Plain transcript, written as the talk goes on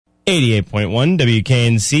88.1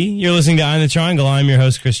 WKNC. You're listening to Eye on the Triangle. I'm your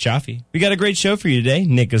host, Chris Chaffee. We got a great show for you today.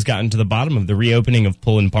 Nick has gotten to the bottom of the reopening of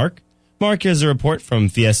Pullen Park. Mark has a report from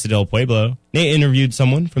Fiesta del Pueblo. Nate interviewed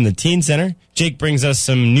someone from the Teen Center. Jake brings us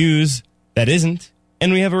some news that isn't.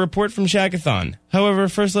 And we have a report from Shackathon. However,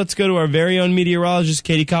 first let's go to our very own meteorologist,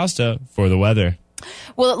 Katie Costa, for the weather.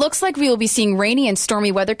 Well, it looks like we will be seeing rainy and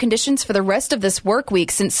stormy weather conditions for the rest of this work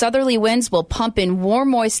week, since southerly winds will pump in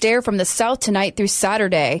warm, moist air from the south tonight through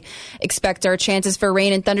Saturday. Expect our chances for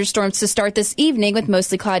rain and thunderstorms to start this evening with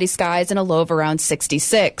mostly cloudy skies and a low of around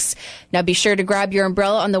 66. Now be sure to grab your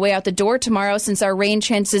umbrella on the way out the door tomorrow, since our rain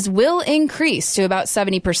chances will increase to about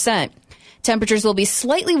 70%. Temperatures will be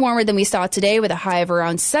slightly warmer than we saw today, with a high of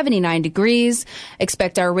around 79 degrees.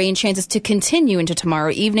 Expect our rain chances to continue into tomorrow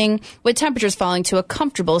evening, with temperatures falling to a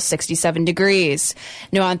comfortable 67 degrees.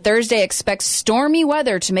 Now on Thursday, expect stormy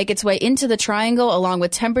weather to make its way into the Triangle, along with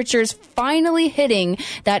temperatures finally hitting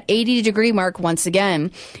that 80-degree mark once again.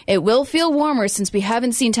 It will feel warmer, since we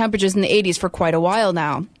haven't seen temperatures in the 80s for quite a while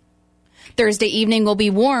now. Thursday evening will be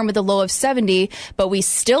warm with a low of 70, but we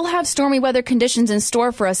still have stormy weather conditions in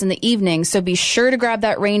store for us in the evening, so be sure to grab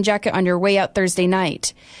that rain jacket on your way out Thursday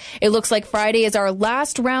night. It looks like Friday is our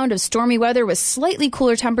last round of stormy weather with slightly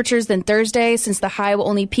cooler temperatures than Thursday, since the high will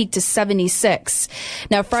only peak to 76.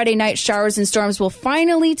 Now, Friday night showers and storms will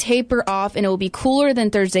finally taper off, and it will be cooler than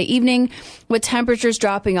Thursday evening, with temperatures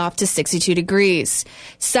dropping off to 62 degrees.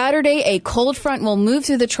 Saturday, a cold front will move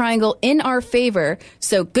through the Triangle in our favor,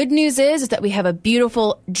 so good news is that we have a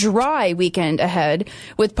beautiful, dry weekend ahead,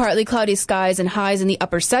 with partly cloudy skies and highs in the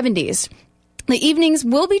upper 70s. The evenings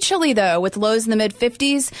will be chilly, though, with lows in the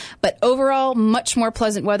mid-50s, but overall, much more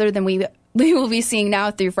pleasant weather than we will be seeing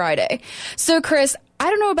now through Friday. So, Chris, I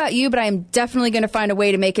don't know about you, but I am definitely going to find a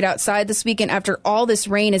way to make it outside this weekend after all this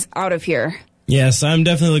rain is out of here. Yes, I'm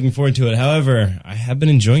definitely looking forward to it. However, I have been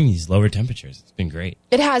enjoying these lower temperatures. It's been great.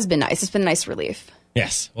 It has been nice. It's been a nice relief.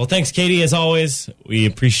 Yes. Well, thanks, Katie, as always. We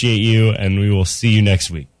appreciate you, and we will see you next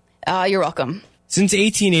week. You're welcome. Since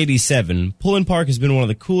 1887, Pullen Park has been one of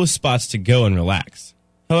the coolest spots to go and relax.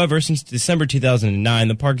 However, since December 2009,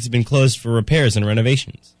 the park has been closed for repairs and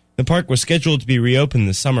renovations. The park was scheduled to be reopened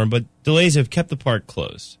this summer, but delays have kept the park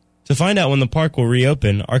closed. To find out when the park will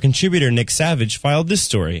reopen, our contributor Nick Savage filed this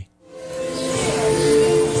story.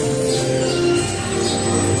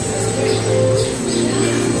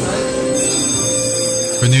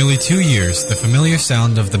 For nearly 2 years, the familiar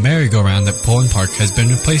sound of the merry-go-round at Pullen Park has been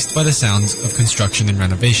replaced by the sounds of construction and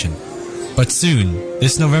renovation. But soon,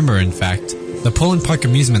 this November in fact, the Pullen Park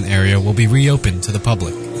amusement area will be reopened to the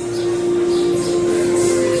public.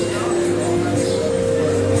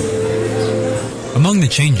 Among the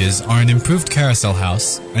changes are an improved carousel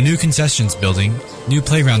house, a new concessions building, new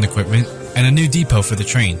playground equipment, and a new depot for the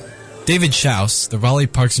train. David Schaus, the Raleigh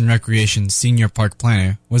Parks and Recreation Senior Park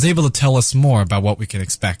Planner, was able to tell us more about what we can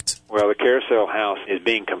expect. Well, the carousel house is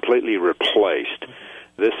being completely replaced.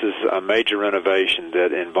 This is a major renovation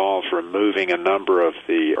that involves removing a number of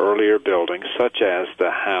the earlier buildings, such as the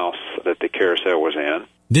house that the carousel was in.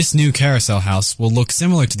 This new carousel house will look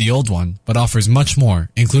similar to the old one, but offers much more,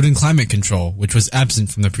 including climate control, which was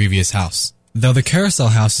absent from the previous house. Though the carousel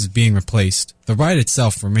house is being replaced, the ride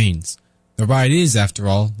itself remains. The ride is, after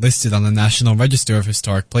all, listed on the National Register of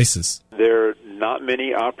Historic Places. There are not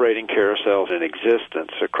many operating carousels in existence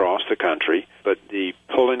across the country, but the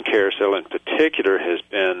Pullen Carousel in particular has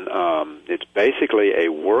been, it's basically a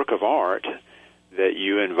work of art that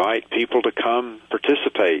you invite people to come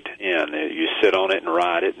participate in. You sit on it and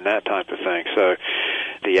ride it and that type of thing. So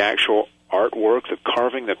the actual artwork, the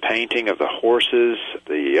carving, the painting of the horses,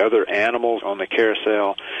 the other animals on the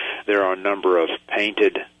carousel, there are a number of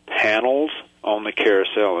painted panels on the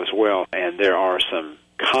carousel as well, and there are some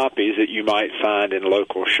copies that you might find in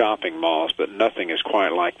local shopping malls, but nothing is quite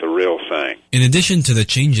like the real thing. In addition to the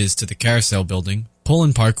changes to the carousel building,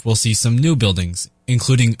 Pullen Park will see some new buildings,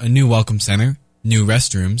 including a new welcome center, new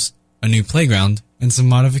restrooms, a new playground, and some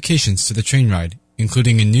modifications to the train ride,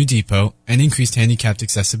 including a new depot and increased handicapped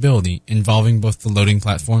accessibility involving both the loading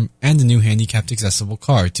platform and a new handicapped accessible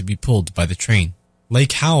car to be pulled by the train.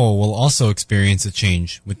 Lake Howell will also experience a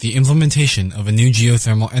change with the implementation of a new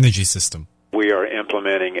geothermal energy system. We are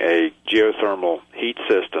implementing a geothermal heat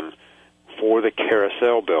system for the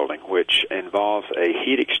carousel building, which involves a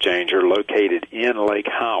heat exchanger located in Lake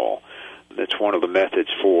Howell. That's one of the methods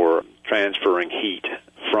for transferring heat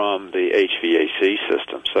from the HVAC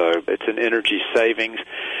system. So it's an energy savings.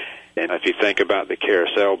 And if you think about the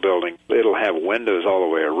carousel building, it'll have windows all the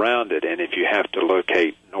way around it, and if you have to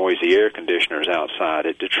locate noisy air conditioners outside,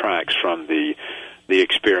 it detracts from the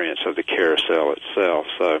experience of the carousel itself.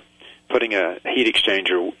 So putting a heat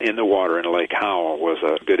exchanger in the water in Lake Howell was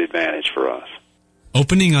a good advantage for us.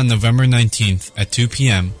 Opening on November 19th at 2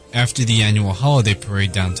 p.m. after the annual holiday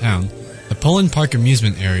parade downtown, the Pullen Park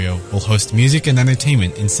Amusement Area will host music and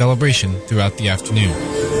entertainment in celebration throughout the afternoon.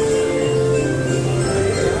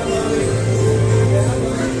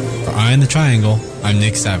 For Eye on the Triangle, I'm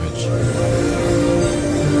Nick Savage.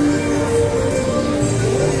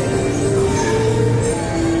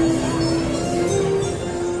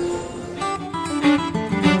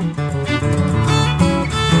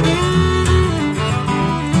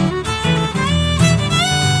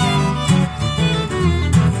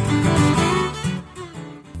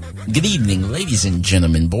 Good evening, ladies and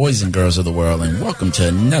gentlemen, boys and girls of the world, and welcome to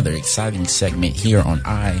another exciting segment here on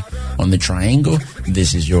Eye on the Triangle.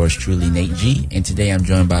 This is yours truly, Nate G, and today I'm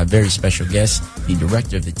joined by a very special guest, the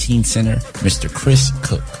director of the Teen Center, Mr. Chris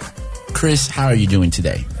Cook. Chris, how are you doing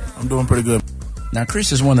today? I'm doing pretty good. Now,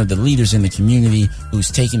 Chris is one of the leaders in the community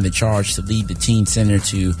who's taking the charge to lead the Teen Center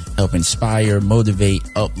to help inspire, motivate,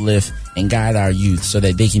 uplift, and guide our youth so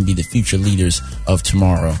that they can be the future leaders of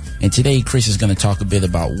tomorrow. And today, Chris is going to talk a bit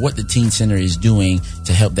about what the Teen Center is doing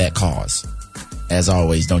to help that cause. As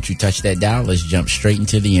always, don't you touch that dial. Let's jump straight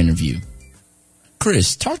into the interview.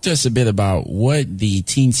 Chris, talk to us a bit about what the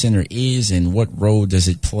Teen Center is and what role does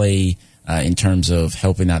it play in terms of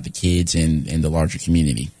helping out the kids and the larger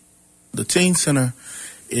community. The Teen Center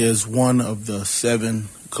is one of the 7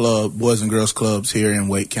 boys and girls clubs here in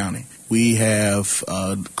Wake County. We have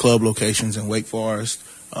club locations in Wake Forest,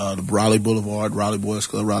 the Raleigh Boulevard, Raleigh Boys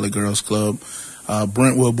Club, Raleigh Girls Club,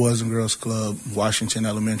 Brentwood Boys and Girls Club, Washington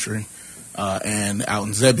Elementary, and out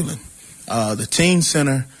in Zebulon. The Teen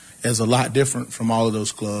Center is a lot different from all of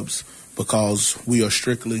those clubs because we are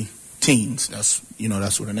strictly teens. That's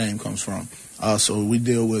where the name comes from. So we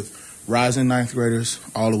deal with rising 9th graders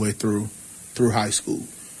all the way through high school.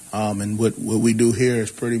 And what we do here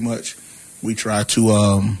is pretty much we try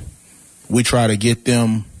to get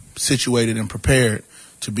them situated and prepared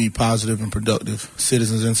to be positive and productive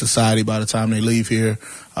citizens in society by the time they leave here,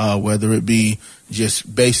 whether it be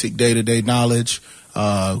just basic day-to-day knowledge,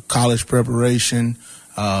 college preparation,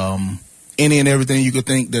 any and everything you could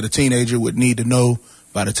think that a teenager would need to know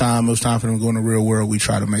by the time it was time for them to go in the real world. We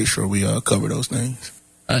try to make sure we cover those things.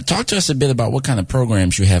 Talk to us a bit about what kind of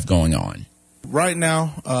programs you have going on. Right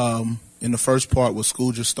now, in the first part, with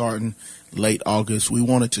school just starting late August, we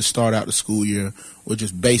wanted to start out the school year with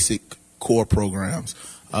just basic core programs.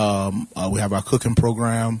 We have our cooking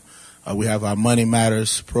program. We have our Money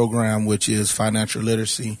Matters program, which is financial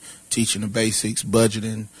literacy, teaching the basics,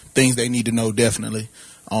 budgeting, things they need to know definitely.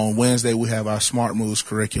 On Wednesday, we have our Smart Moves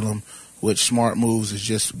curriculum, which Smart Moves is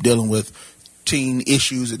just dealing with teen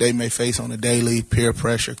issues that they may face on a daily, peer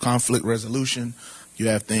pressure, conflict resolution. You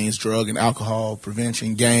have things, drug and alcohol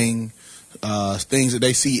prevention, gang, things that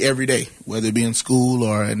they see every day, whether it be in school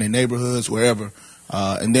or in their neighborhoods, wherever.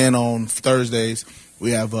 And then on Thursdays,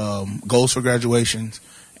 we have goals for graduations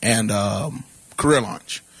and career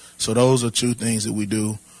launch. So those are 2 things that we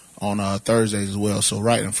do on Thursdays as well. So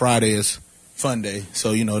and Friday is fun day.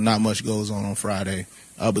 So, not much goes on Friday.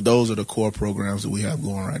 But those are the core programs that we have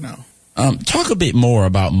going right now. Talk a bit more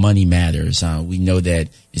about Money Matters. We know that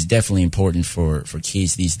it's definitely important for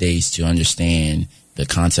kids these days to understand the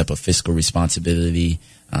concept of fiscal responsibility,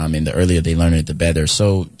 and the earlier they learn it, the better.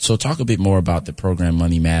 So talk a bit more about the program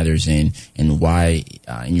Money Matters and why,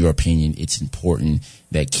 in your opinion, it's important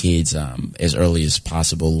that kids, as early as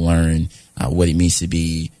possible, learn what it means to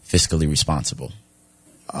be fiscally responsible.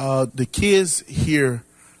 The kids here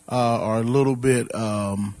are a little bit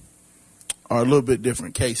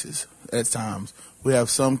different cases at times. We have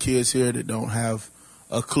some kids here that don't have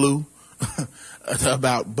a clue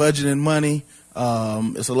about budgeting money.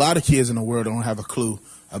 There's a lot of kids in the world that don't have a clue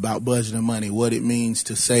about budgeting money, what it means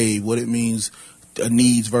to save, what it means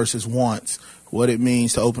needs versus wants, what it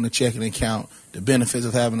means to open a checking account, the benefits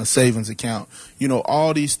of having a savings account.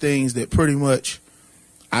 All these things that pretty much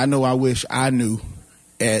I wish I knew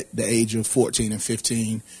at the age of 14 and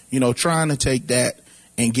 15, trying to take that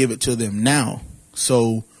and give it to them now.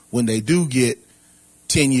 So when they do get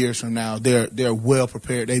 10 years from now, they're well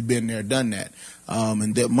prepared. They've been there, done that.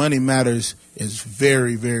 And that Money Matters is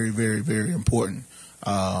very, very, very, very important,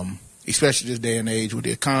 especially this day and age with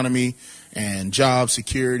the economy and job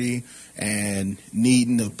security and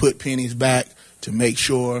needing to put pennies back to make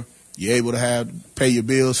sure you're able to pay your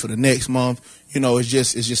bills for the next month. It's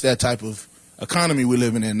just that type of economy we're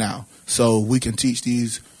living in now. So we can teach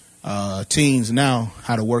these teens now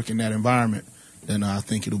how to work in that environment. Then I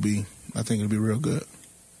think it'll be real good.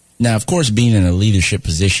 Now, of course, being in a leadership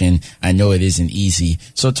position, I know it isn't easy.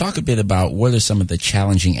 So talk a bit about what are some of the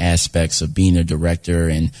challenging aspects of being a director,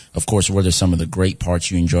 and, of course, what are some of the great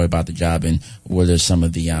parts you enjoy about the job, and what are some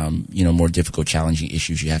of the, more difficult, challenging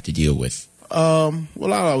issues you have to deal with?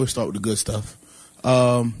 Well, I always start with the good stuff.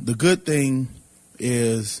 The good thing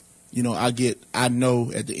is, I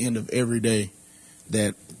know at the end of every day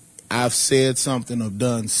that I've said something or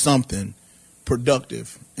done something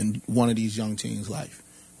productive in one of these young teens' life.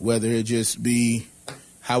 Whether it just be,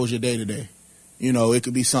 how was your day today? It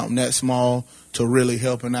could be something that small to really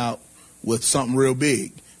helping out with something real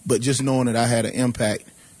big. But just knowing that I had an impact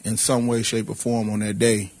in some way, shape, or form on that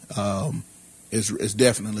day is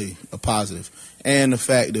definitely a positive. And the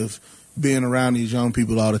fact of being around these young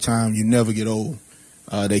people all the time, you never get old.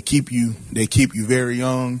 They keep you very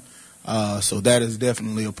young. So that is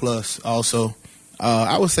definitely a plus. Also,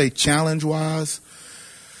 I would say challenge-wise,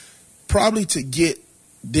 probably to get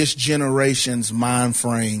this generation's mind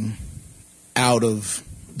frame out of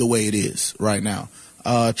the way it is right now.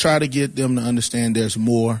 Try to get them to understand there's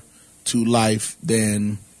more to life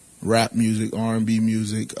than rap music, R&B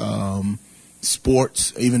music,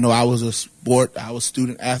 sports. Even though I was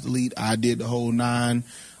student athlete, I did the whole nine.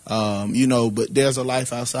 But there's a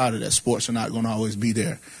life outside of that. Sports are not going to always be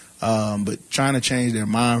there. But trying to change their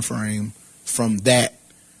mind frame from that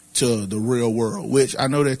to the real world, which I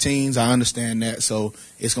know they're teens, I understand that, so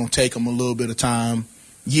it's going to take them a little bit of time,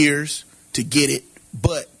 years, to get it,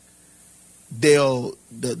 but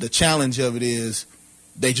the challenge of it is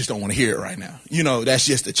they just don't want to hear it right now. That's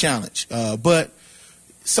just the challenge. But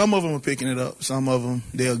some of them are picking it up, some of them,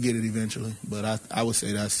 they'll get it eventually, but I would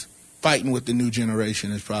say that's fighting with the new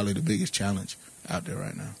generation is probably the biggest challenge out there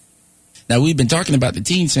right now. Now, we've been talking about the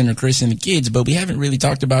Teen Center, Chris, and the kids, but we haven't really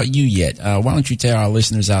talked about you yet. Why don't you tell our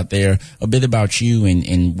listeners out there a bit about you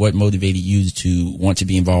and what motivated you to want to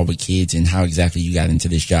be involved with kids and how exactly you got into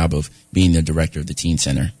this job of being the director of the Teen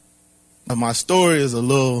Center? My story is a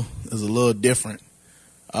little different.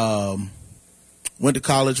 Went to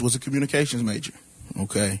college, was a communications major,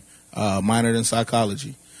 okay, minored in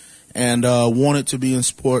psychology, and wanted to be in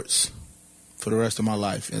sports for the rest of my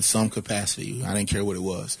life in some capacity. I didn't care what it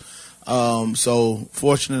was. So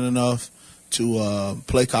fortunate enough to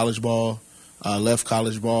play college ball, left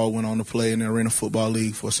college ball, went on to play in the Arena Football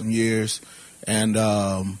League for some years, and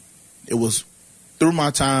it was through my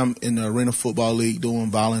time in the Arena Football League doing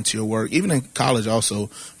volunteer work, even in college also,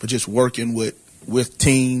 but just working with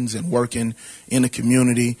teens and working in the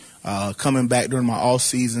community, coming back during my off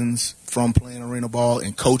seasons from playing arena ball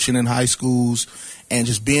and coaching in high schools, and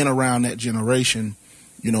just being around that generation,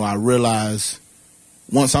 I realized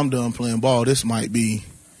once I'm done playing ball, this might be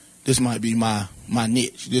my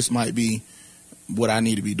niche. This might be what I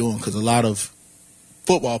need to be doing, because a lot of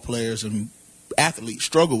football players and athletes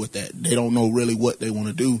struggle with that. They don't know really what they want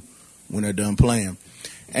to do when they're done playing.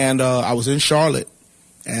 And I was in Charlotte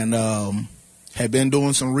and had been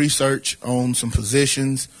doing some research on some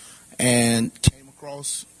positions and came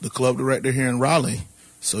across the club director here in Raleigh.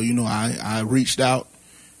 So, I reached out,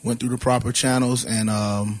 went through the proper channels, and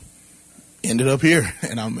ended up here,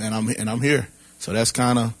 and I'm here. So that's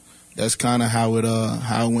kind of how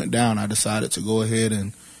it went down. I decided to go ahead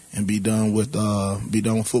and be done with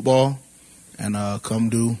football, and come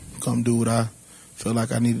do what I feel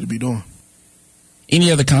like I needed to be doing.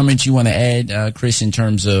 Any other comments you want to add, Chris, in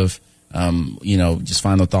terms of just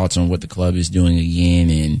final thoughts on what the club is doing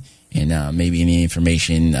again, and maybe any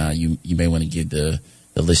information you may want to give the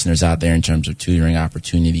listeners out there in terms of tutoring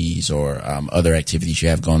opportunities or other activities you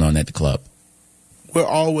have going on at the club? We're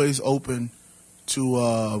always open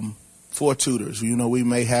to for tutors. We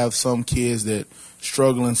may have some kids that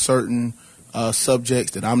struggle in certain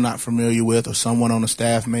subjects that I'm not familiar with, or someone on the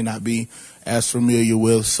staff may not be as familiar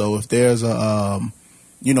with. So if there's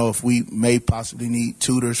if we may possibly need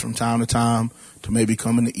tutors from time to time to maybe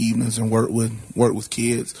come in the evenings and work with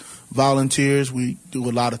kids. Volunteers, we do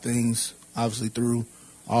a lot of things, obviously, through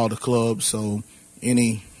all the clubs. So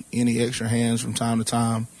any extra hands from time to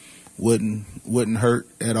time wouldn't hurt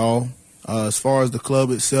at all. As far as the club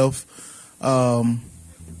itself, we're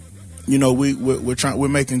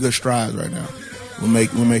making good strides right now.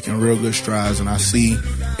 We're making real good strides, and I see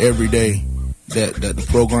every day that the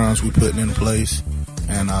programs we're putting in place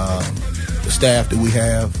and the staff that we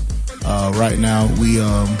have right now,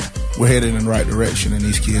 we're headed in the right direction, and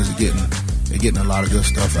these kids are getting a lot of good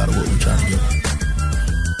stuff out of what we're trying to give them.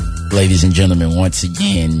 Ladies and gentlemen, once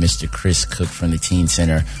again, Mr. Chris Cook from the Teen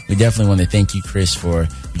Center. We definitely want to thank you, Chris, for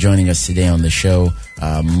joining us today on the show.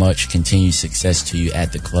 Much continued success to you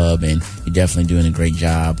at the club, and you're definitely doing a great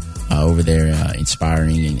job over there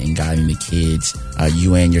inspiring and guiding the kids.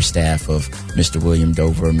 You and your staff of Mr. William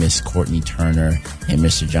Dover, Miss Courtney Turner, and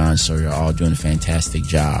Mr. John Sawyer are all doing a fantastic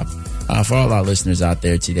job. For all our listeners out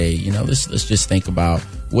there today, let's just think about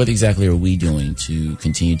what exactly are we doing to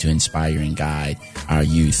continue to inspire and guide our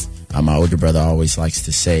youth. My older brother always likes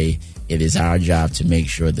to say, it is our job to make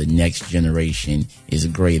sure the next generation is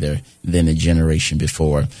greater than the generation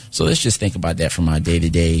before. So let's just think about that from our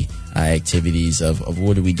day-to-day activities of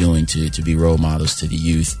what are we doing to be role models to the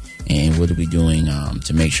youth, and what are we doing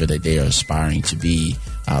to make sure that they are aspiring to be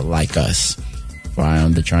like us. For Eye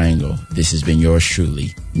on the Triangle, this has been yours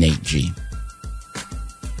truly, Nate G.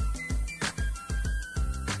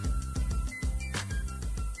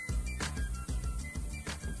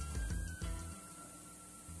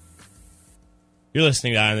 You're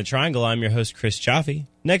listening to Eye on the Triangle. I'm your host, Chris Chaffee.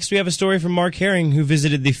 Next, we have a story from Mark Herring, who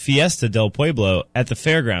visited the Fiesta del Pueblo at the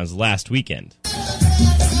fairgrounds last weekend.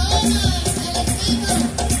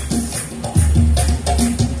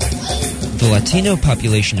 The Latino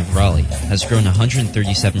population of Raleigh has grown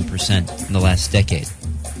 137% in the last decade,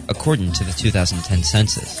 according to the 2010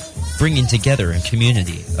 census, bringing together a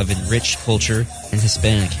community of enriched culture and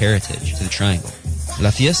Hispanic heritage to the Triangle. La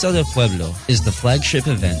Fiesta del Pueblo is the flagship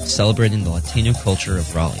event celebrating the Latino culture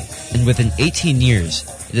of Raleigh, and within 18 years,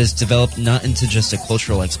 it has developed not into just a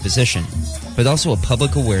cultural exposition, but also a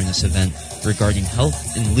public awareness event regarding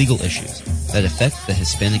health and legal issues that affect the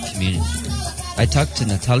Hispanic community. I talked to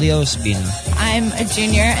Natalia Ospina. I'm a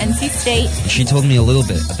junior at NC State. And she told me a little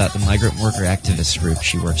bit about the migrant worker activist group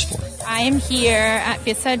she works for. I am here at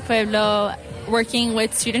Fiesta del Pueblo working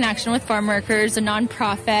with Student Action with Farm Workers, a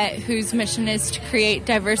nonprofit whose mission is to create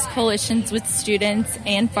diverse coalitions with students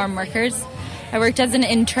and farm workers. I worked as an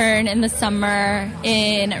intern in the summer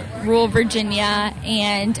in rural Virginia,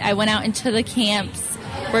 and I went out into the camps,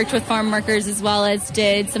 worked with farm workers, as well as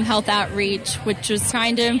did some health outreach, which was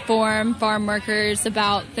trying to inform farm workers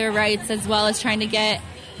about their rights, as well as trying to get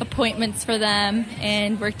appointments for them,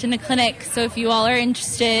 and worked in a clinic. So if you all are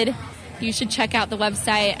interested, you should check out the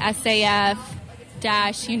website,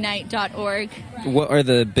 saf-unite.org. What are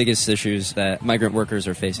the biggest issues that migrant workers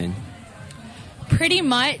are facing? Pretty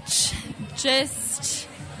much just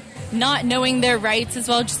not knowing their rights, as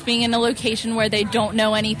well as just being in a location where they don't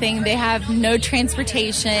know anything. They have no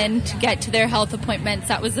transportation to get to their health appointments.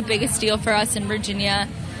 That was the biggest deal for us in Virginia,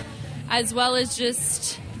 as well as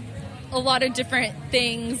just a lot of different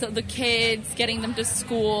things, the kids, getting them to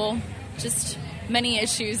school, just many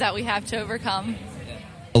issues that we have to overcome.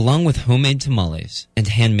 Along with homemade tamales and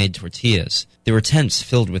handmade tortillas, there were tents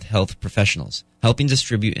filled with health professionals, helping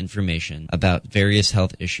distribute information about various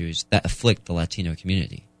health issues that afflict the Latino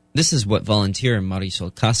community. This is what volunteer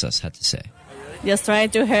Marisol Casas had to say. Just trying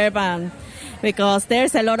to help because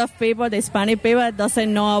there's a lot of people, the Hispanic people, that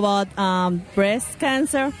doesn't know about breast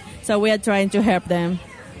cancer, so we are trying to help them.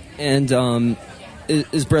 And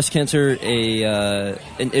is breast cancer a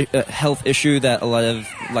health issue that a lot of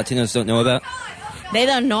Latinos don't know about? They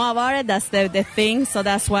don't know about it, that's the thing, so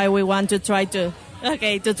that's why we want to try to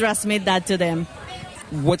transmit that to them.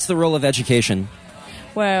 What's the role of education?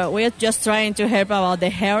 Well, we're just trying to help about the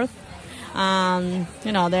health.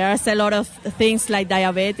 There's a lot of things like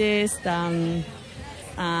diabetes and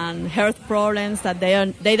health problems that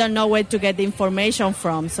they don't know where to get the information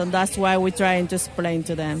from. So that's why we're trying to explain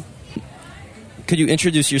to them. Could you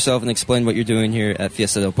introduce yourself and explain what you're doing here at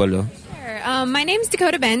Fiesta del Pueblo? Sure. My name's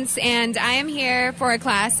Dakota Bentz, and I am here for a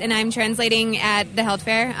class, and I'm translating at the health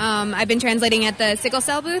fair. I've been translating at the sickle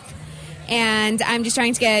cell booth, and I'm just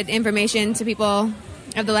trying to get information to people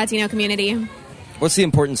of the Latino community. What's the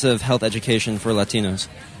importance of health education for Latinos?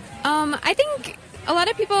 I think a lot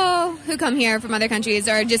of people who come here from other countries,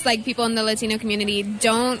 or just like people in the Latino community,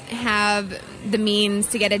 don't have the means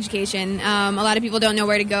to get education. A lot of people don't know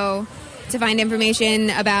where to go to find information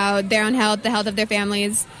about their own health, the health of their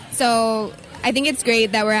families. So I think it's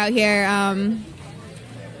great that we're out here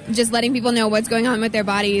just letting people know what's going on with their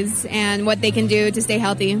bodies and what they can do to stay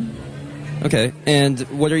healthy. Okay, and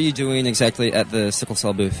what are you doing exactly at the sickle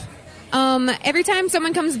cell booth? Every time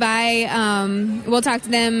someone comes by, we'll talk to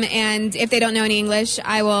them, and if they don't know any English,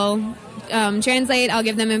 I will translate. I'll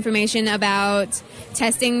give them information about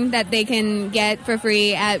testing that they can get for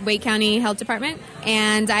free at Wake County Health Department.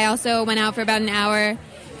 And I also went out for about an hour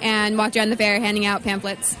and walked around the fair handing out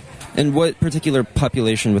pamphlets. And what particular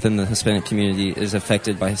population within the Hispanic community is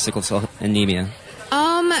affected by sickle cell anemia?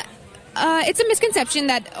 It's a misconception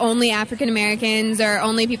that only African Americans or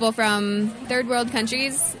only people from third world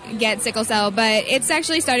countries get sickle cell, but it's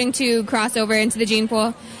actually starting to cross over into the gene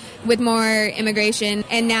pool. with more immigration.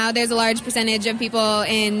 And now there's a large percentage of people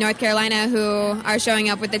in North Carolina who are showing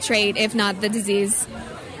up with the trait, if not the disease.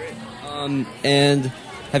 And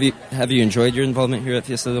have you enjoyed your involvement here at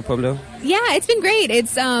Fiesta del Pueblo? Yeah, it's been great.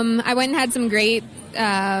 It's I went and had some great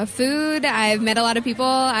food. I've met a lot of people.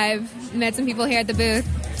 I've met some people here at the booth.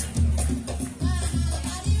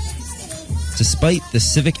 Despite the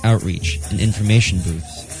civic outreach and information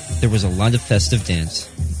booths, there was a lot of festive dance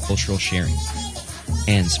and cultural sharing,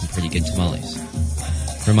 and some pretty good tamales.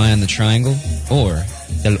 From Eye on the Triangle, or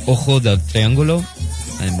Del Ojo del Triángulo,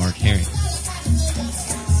 I'm Mark Herring.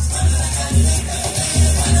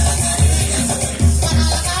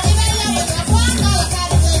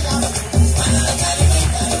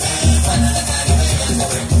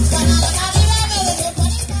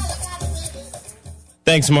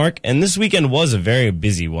 Thanks, Mark. And this weekend was a very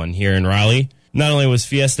busy one here in Raleigh. Not only was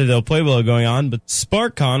Fiesta del Pueblo going on, but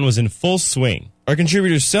SparkCon was in full swing. Our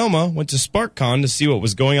contributor Selma went to SparkCon to see what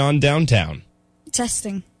was going on downtown.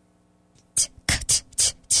 Testing.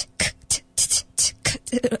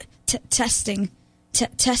 Testing.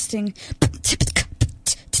 Testing.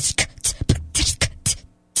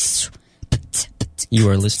 You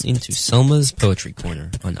are listening to Selma's Poetry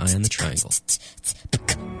Corner on Eye on the Triangle.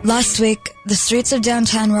 Last week, the streets of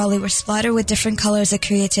downtown Raleigh were splattered with different colors of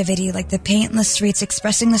creativity, like the paint in the streets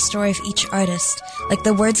expressing the story of each artist, like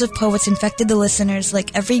the words of poets infected the listeners,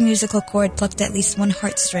 like every musical chord plucked at least one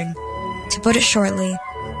heartstring. To put it shortly,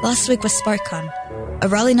 last week was SparkCon, a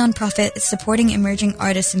Raleigh nonprofit supporting emerging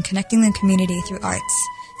artists and connecting the community through arts.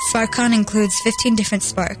 SparkCon includes 15 different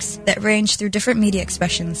sparks that range through different media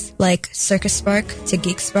expressions, like Circus Spark to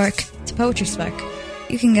Geek Spark to Poetry Spark.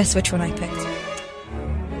 You can guess which one I picked.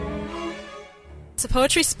 So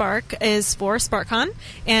Poetry Spark is for SparkCon,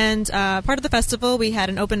 and part of the festival we had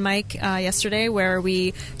an open mic yesterday where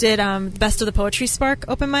we did Best of the Poetry Spark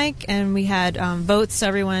open mic, and we had votes. So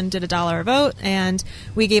everyone did $1 a vote, and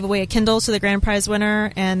we gave away a Kindle to the grand prize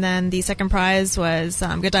winner, and then the second prize was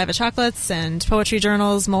Godiva chocolates and poetry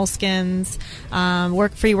journals, Moleskines,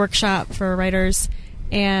 free workshop for writers.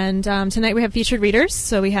 And tonight we have featured readers.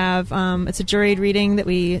 So we have, it's a juried reading that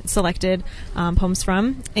we selected poems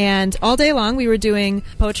from. And all day long we were doing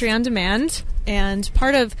Poetry on Demand. And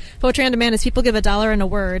part of Poetry on Demand is people give $1 and a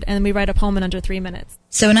word, and we write a poem in under 3 minutes.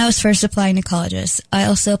 So when I was first applying to colleges, I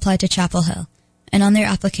also applied to Chapel Hill. And on their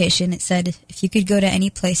application it said, if you could go to any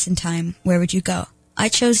place in time, where would you go? I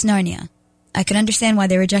chose Narnia. I could understand why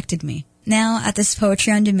they rejected me. Now, at this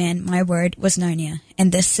Poetry on Demand, my word was Narnia.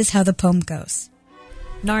 And this is how the poem goes.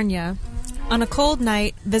 Narnia. On a cold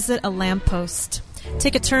night, visit a lamppost.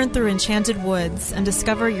 Take a turn through enchanted woods and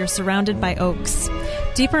discover you're surrounded by oaks.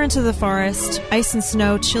 Deeper into the forest, ice and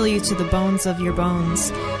snow chill you to the bones of your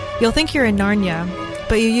bones. You'll think you're in Narnia,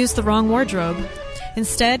 but you used the wrong wardrobe.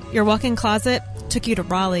 Instead, your walk-in closet took you to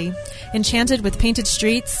Raleigh, enchanted with painted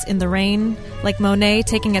streets in the rain, like Monet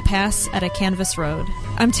taking a pass at a canvas road.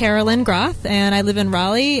 I'm Tara Lynn Groth, and I live in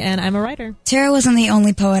Raleigh, and I'm a writer. Tara wasn't the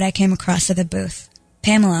only poet I came across at the booth.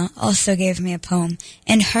 Pamela also gave me a poem,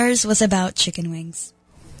 and hers was about chicken wings.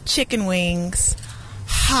 Chicken wings.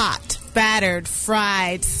 Hot, battered,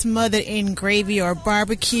 fried, smothered in gravy or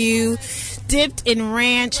barbecue, dipped in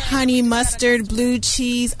ranch, honey, mustard, blue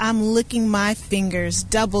cheese. I'm licking my fingers,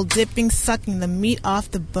 double dipping, sucking the meat off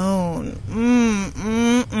the bone.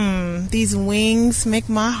 These wings make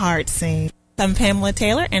my heart sing. I'm Pamela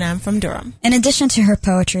Taylor, and I'm from Durham. In addition to her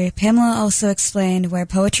poetry, Pamela also explained where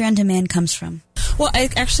Poetry on Demand comes from. Well,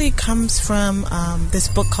 it actually comes from this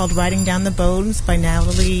book called Writing Down the Bones by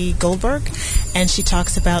Natalie Goldberg, and she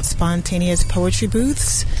talks about spontaneous poetry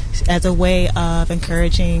booths as a way of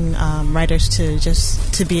encouraging writers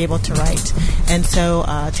to be able to write. And so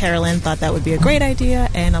Tara Lynn thought that would be a great idea,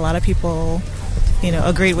 and a lot of people,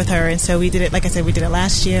 agreed with her. And so we did it. Like I said, we did it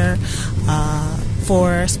last year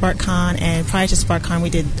for SparkCon, and prior to SparkCon, we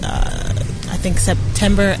did I think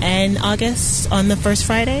September and August on the first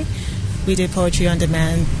Friday. We did Poetry on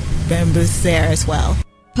Demand booths there as well.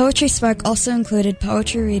 Poetry Spark also included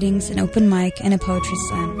poetry readings, an open mic, and a poetry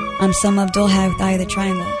slam. I'm Selma Abdul-Haq with Eye of the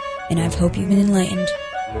Triangle, and I hope you've been enlightened.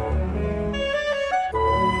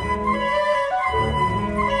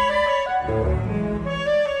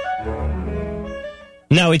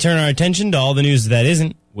 Now we turn our attention to all the news that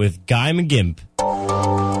isn't with Guy McGimp.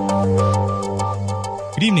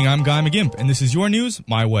 Good evening, I'm Guy McGimp, and this is your news,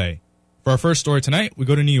 my way. For our first story tonight, we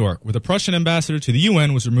go to New York, where the Prussian ambassador to the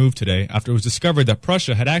UN was removed today after it was discovered that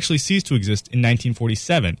Prussia had actually ceased to exist in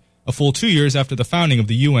 1947, a full 2 years after the founding of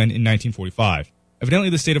the UN in 1945.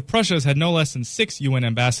 Evidently, the state of Prussia has had no less than 6 UN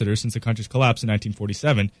ambassadors since the country's collapse in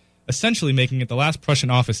 1947, essentially making it the last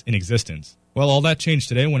Prussian office in existence. Well, all that changed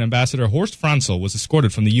today when Ambassador Horst Franzl was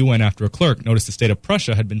escorted from the UN after a clerk noticed the state of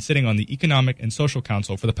Prussia had been sitting on the Economic and Social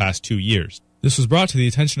Council for the past 2 years. This was brought to the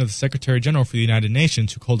attention of the Secretary General for the United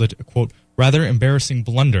Nations, who called it a, quote, rather embarrassing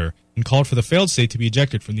blunder, and called for the failed state to be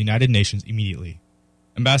ejected from the United Nations immediately.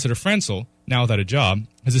 Ambassador Franzl, now without a job,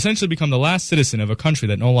 has essentially become the last citizen of a country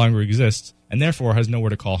that no longer exists, and therefore has nowhere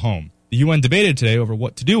to call home. The UN debated today over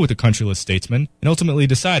what to do with the countryless statesman, and ultimately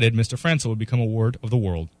decided Mr. Franzl would become a ward of the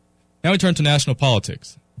world. Now we turn to national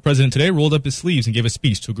politics. The president today rolled up his sleeves and gave a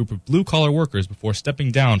speech to a group of blue-collar workers before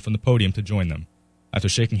stepping down from the podium to join them. After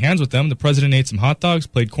shaking hands with them, the president ate some hot dogs,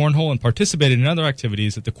 played cornhole, and participated in other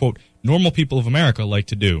activities that the, quote, normal people of America like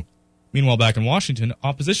to do. Meanwhile, back in Washington,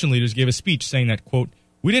 opposition leaders gave a speech saying that, quote,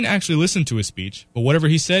 we didn't actually listen to his speech, but whatever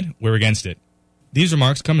he said, we're against it. These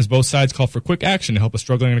remarks come as both sides call for quick action to help a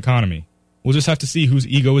struggling economy. We'll just have to see whose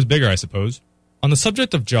ego is bigger, I suppose. On the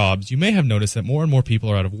subject of jobs, you may have noticed that more and more people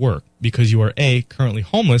are out of work because you are A, currently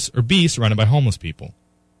homeless, or B, surrounded by homeless people.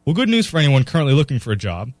 Well, good news for anyone currently looking for a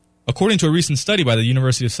job. According to a recent study by the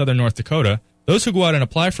University of Southern North Dakota, those who go out and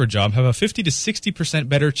apply for a job have a 50 to 60%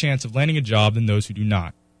 better chance of landing a job than those who do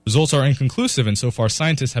not. Results are inconclusive, and so far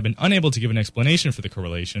scientists have been unable to give an explanation for the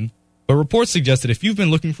correlation. But reports suggest that if you've been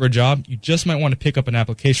looking for a job, you just might want to pick up an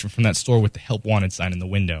application from that store with the Help Wanted sign in the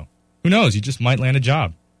window. Who knows, you just might land a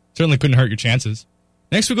job. Certainly couldn't hurt your chances.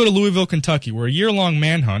 Next we go to Louisville, Kentucky, where a year-long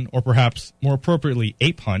manhunt, or perhaps more appropriately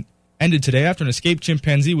ape hunt, ended today after an escaped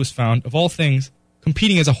chimpanzee was found, of all things,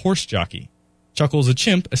 competing as a horse jockey. Chuckles, a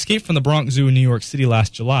chimp, escaped from the Bronx Zoo in New York City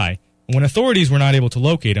last July, and when authorities were not able to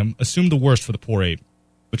locate him, assumed the worst for the poor ape.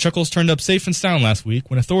 But Chuckles turned up safe and sound last week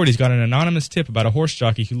when authorities got an anonymous tip about a horse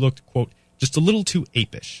jockey who looked, quote, just a little too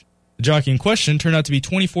apish. The jockey in question turned out to be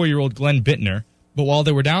 24-year-old Glenn Bittner, but while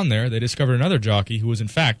they were down there, they discovered another jockey who was in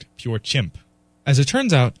fact pure chimp. As it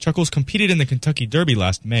turns out, Chuckles competed in the Kentucky Derby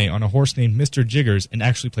last May on a horse named Mr. Jiggers and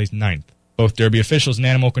actually placed 9th. Both Derby officials and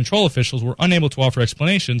animal control officials were unable to offer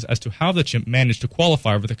explanations as to how the chimp managed to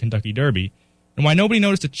qualify for the Kentucky Derby, and why nobody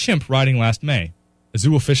noticed a chimp riding last May. A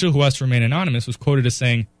zoo official who asked to remain anonymous was quoted as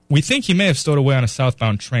saying, we think he may have stowed away on a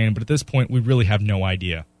southbound train, but at this point we really have no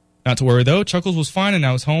idea. Not to worry though, Chuckles was fine and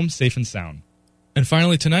now is home, safe and sound. And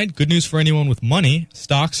finally tonight, good news for anyone with money.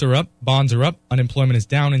 Stocks are up, bonds are up, unemployment is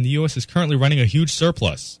down, and the U.S. is currently running a huge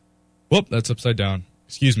surplus. Whoop, that's upside down.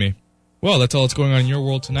 Excuse me. Well, that's all that's going on in your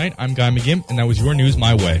world tonight. I'm Guy McGimp, and that was your news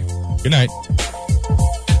my way. Good night.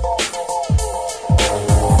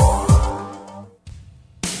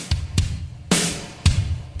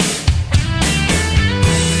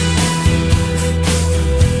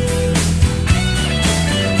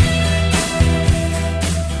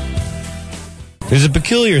 There's a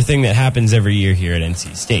peculiar thing that happens every year here at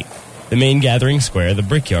NC State. The main gathering square, the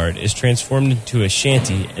Brickyard, is transformed into a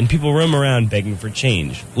shanty, and people roam around begging for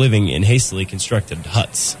change, living in hastily constructed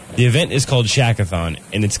huts. The event is called Shackathon,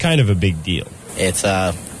 and it's kind of a big deal. It's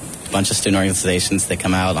a bunch of student organizations that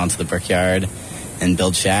come out onto the Brickyard and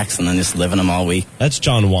build shacks and then just live in them all week. That's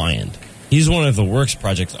John Wyand. He's one of the Works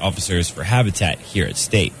Project officers for Habitat here at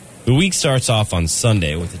State. The week starts off on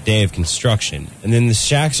Sunday with a day of construction, and then the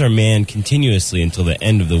shacks are manned continuously until the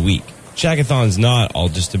end of the week. Shackathon's not all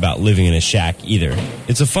just about living in a shack either.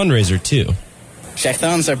 It's a fundraiser, too.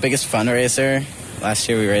 Shackathon's our biggest fundraiser. Last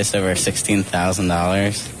year we raised over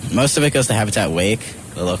 $16,000. Most of it goes to Habitat Wake,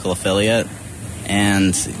 the local affiliate,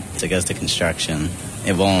 and it goes to construction.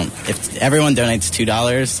 It won't. If everyone donates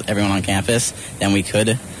 $2, everyone on campus, then we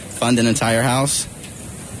could fund an entire house.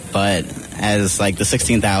 But as the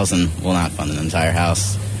 $16,000 will not fund an entire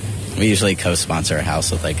house. We usually co-sponsor a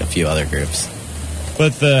house with a few other groups.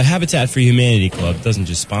 But the Habitat for Humanity Club doesn't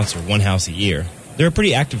just sponsor one house a year. They're a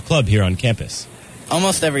pretty active club here on campus.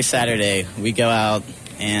 Almost every Saturday we go out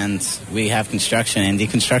and we have construction and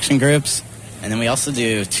deconstruction groups. And then we also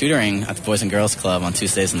do tutoring at the Boys and Girls Club on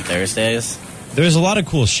Tuesdays and Thursdays. There's a lot of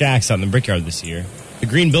cool shacks out in the Brickyard this year. The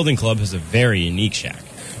Green Building Club has a very unique shack.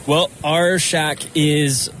 Well, our shack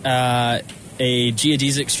is a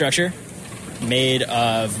geodesic structure made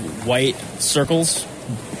of white circles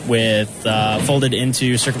with folded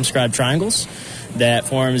into circumscribed triangles that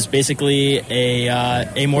forms basically a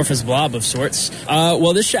amorphous blob of sorts.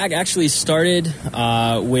 Well, this shack actually started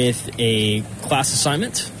with a class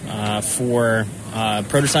assignment for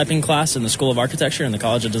prototyping class in the School of Architecture and the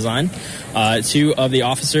College of Design. Two of the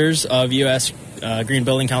officers of U.S. Green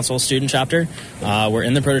Building Council student chapter were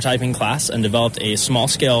in the prototyping class and developed a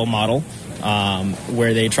small-scale model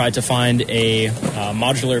where they tried to find a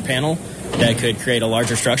modular panel that could create a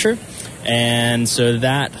larger structure. And so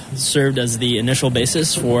that served as the initial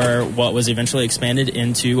basis for what was eventually expanded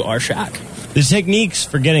into our shack. The techniques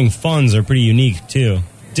for getting funds are pretty unique, too.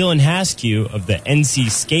 Dylan Haskew of the NC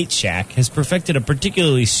Skate Shack has perfected a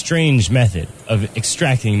particularly strange method of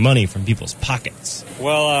extracting money from people's pockets.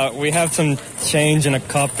 Well, we have some change in a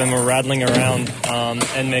cup and we're rattling around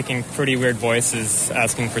and making pretty weird voices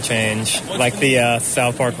asking for change, like the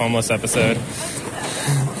South Park homeless episode.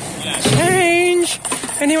 Change!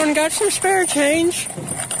 Anyone got some spare change?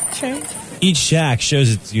 Change? Each shack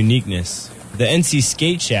shows its uniqueness. The NC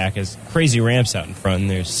Skate Shack has crazy ramps out in front,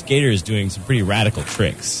 and there's skaters doing some pretty radical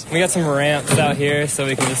tricks. We got some ramps out here so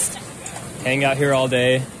we can just hang out here all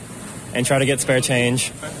day and try to get spare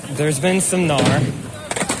change. There's been some gnar.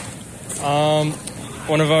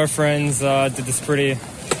 One of our friends did this pretty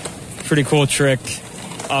cool trick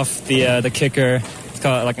off the kicker. It's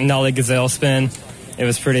called like a nollie gazelle spin. It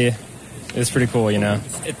was pretty cool, you know.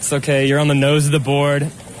 It's okay, you're on the nose of the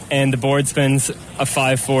board, and the board spins a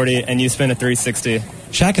 540, and you spin a 360.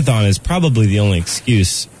 Shackathon is probably the only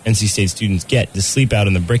excuse NC State students get to sleep out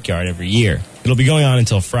in the Brickyard every year. It'll be going on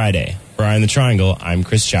until Friday. For Eye on the Triangle, I'm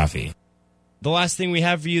Chris Chaffee. The last thing we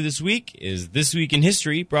have for you this week is This Week in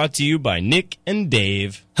History, brought to you by Nick and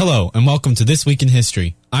Dave. Hello, and welcome to This Week in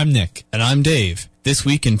History. I'm Nick. And I'm Dave. This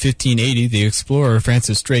week in 1580, the explorer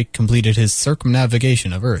Francis Drake completed his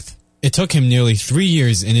circumnavigation of Earth. It took him nearly 3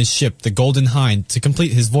 years in his ship, the Golden Hind, to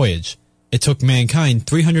complete his voyage. It took mankind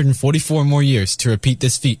 344 more years to repeat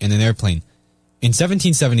this feat in an airplane. In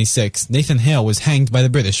 1776, Nathan Hale was hanged by the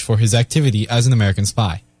British for his activity as an American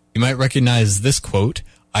spy. You might recognize this quote,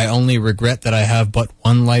 "I only regret that I have but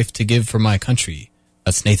one life to give for my country."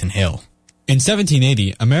 That's Nathan Hale. In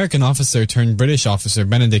 1780, American officer turned British officer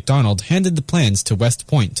Benedict Arnold handed the plans to West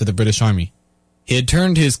Point to the British Army. He had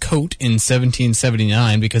turned his coat in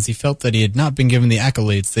 1779 because he felt that he had not been given the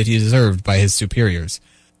accolades that he deserved by his superiors.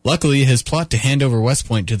 Luckily, his plot to hand over West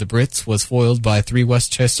Point to the Brits was foiled by 3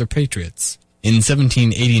 Westchester Patriots. In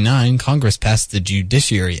 1789, Congress passed the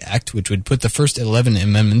Judiciary Act, which would put the first 11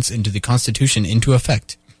 amendments into the Constitution into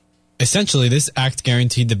effect. Essentially, this act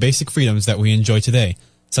guaranteed the basic freedoms that we enjoy today,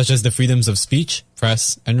 such as the freedoms of speech,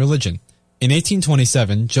 press, and religion. In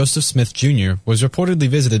 1827, Joseph Smith Jr. was reportedly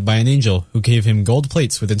visited by an angel who gave him gold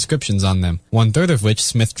plates with inscriptions on them, 1/3 of which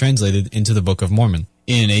Smith translated into the Book of Mormon.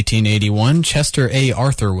 In 1881, Chester A.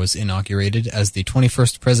 Arthur was inaugurated as the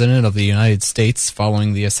 21st President of the United States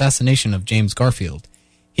following the assassination of James Garfield.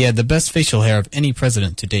 He had the best facial hair of any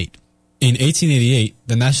president to date. In 1888,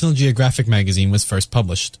 the National Geographic magazine was first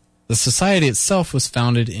published. The society itself was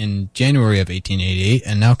founded in January of 1888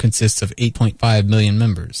 and now consists of 8.5 million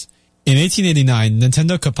members. In 1889,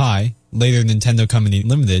 Nintendo Koppai, later Nintendo Company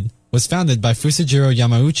Limited, was founded by Fusajiro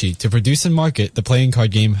Yamauchi to produce and market the playing card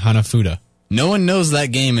game Hanafuda. No one knows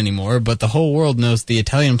that game anymore, but the whole world knows the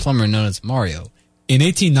Italian plumber known as Mario. In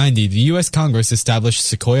 1890, the U.S. Congress established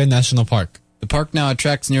Sequoia National Park. The park now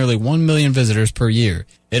attracts nearly 1 million visitors per year.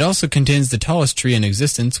 It also contains the tallest tree in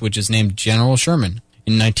existence, which is named General Sherman.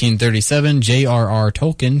 In 1937, J.R.R.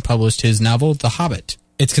 Tolkien published his novel The Hobbit.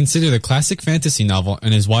 It's considered a classic fantasy novel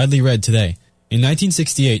and is widely read today. In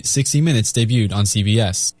 1968, 60 Minutes debuted on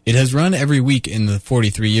CBS. It has run every week in the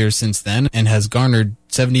 43 years since then and has garnered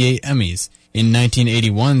 78 Emmys. In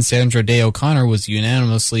 1981, Sandra Day O'Connor was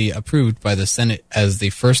unanimously approved by the Senate as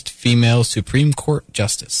the first female Supreme Court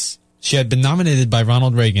justice. She had been nominated by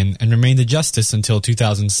Ronald Reagan and remained a justice until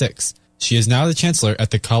 2006. She is now the chancellor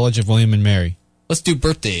at the College of William and Mary. Let's do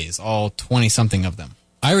birthdays, all 20-something of them.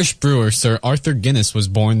 Irish brewer Sir Arthur Guinness was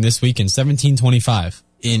born this week in 1725.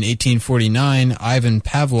 In 1849, Ivan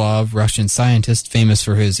Pavlov, Russian scientist famous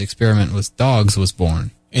for his experiment with dogs, was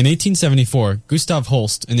born. In 1874, Gustav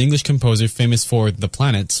Holst, an English composer famous for The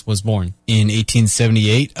Planets, was born. In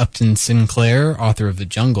 1878, Upton Sinclair, author of The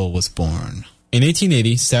Jungle, was born. In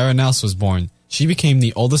 1880, Sarah Knauss was born. She became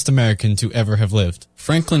the oldest American to ever have lived.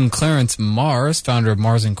 Franklin Clarence Mars, founder of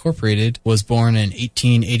Mars Incorporated, was born in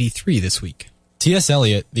 1883 this week. T.S.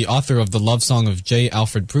 Eliot, the author of the love song of J.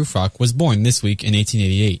 Alfred Prufrock, was born this week in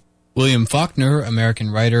 1888. William Faulkner, American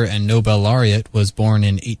writer and Nobel laureate, was born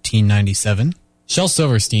in 1897. Shel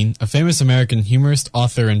Silverstein, a famous American humorist,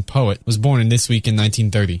 author, and poet, was born this week in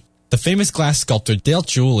 1930. The famous glass sculptor Dale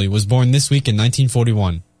Chihuly was born this week in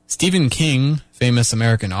 1941. Stephen King, famous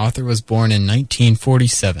American author, was born in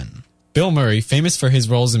 1947. Bill Murray, famous for his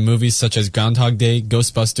roles in movies such as Groundhog Day,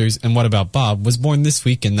 Ghostbusters, and What About Bob, was born this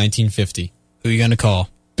week in 1950. Who are you going to call?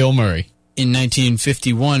 Bill Murray. In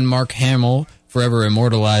 1951, Mark Hamill, forever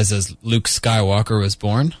immortalized as Luke Skywalker, was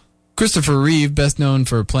born. Christopher Reeve, best known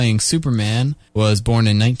for playing Superman, was born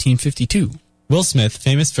in 1952. Will Smith,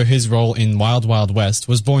 famous for his role in Wild Wild West,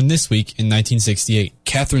 was born this week in 1968.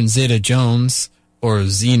 Catherine Zeta-Jones, or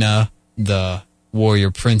Xena, the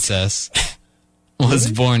warrior princess,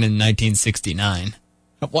 was born in 1969.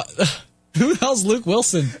 What? Who the hell's Luke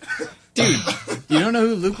Wilson? Dude, you don't know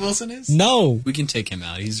who Luke Wilson is? No. We can take him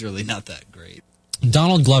out. He's really not that great.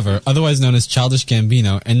 Donald Glover, otherwise known as Childish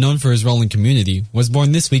Gambino and known for his role in Community, was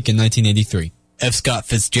born this week in 1983. F. Scott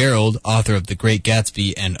Fitzgerald, author of The Great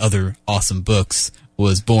Gatsby and other awesome books,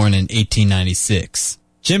 was born in 1896.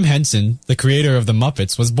 Jim Henson, the creator of The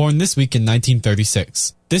Muppets, was born this week in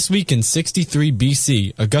 1936. This week in 63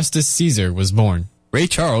 BC, Augustus Caesar was born. Ray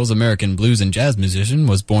Charles, American blues and jazz musician,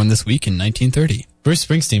 was born this week in 1930. Bruce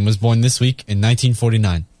Springsteen was born this week in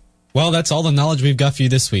 1949. Well, that's all the knowledge we've got for you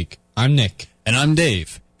this week. I'm Nick. And I'm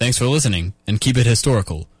Dave. Thanks for listening, and keep it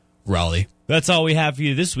historical, Raleigh. That's all we have for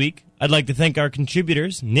you this week. I'd like to thank our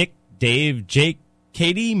contributors, Nick, Dave, Jake,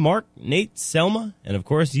 Katie, Mark, Nate, Selma, and of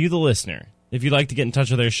course you, the listener. If you'd like to get in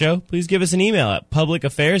touch with our show, please give us an email at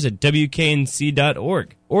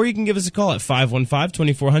publicaffairs@wknc.org, or you can give us a call at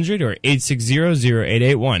 515-2400 or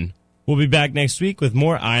 860-0881. We'll be back next week with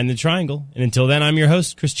more Eye on the Triangle, and until then, I'm your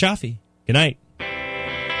host, Chris Chaffee. Good night.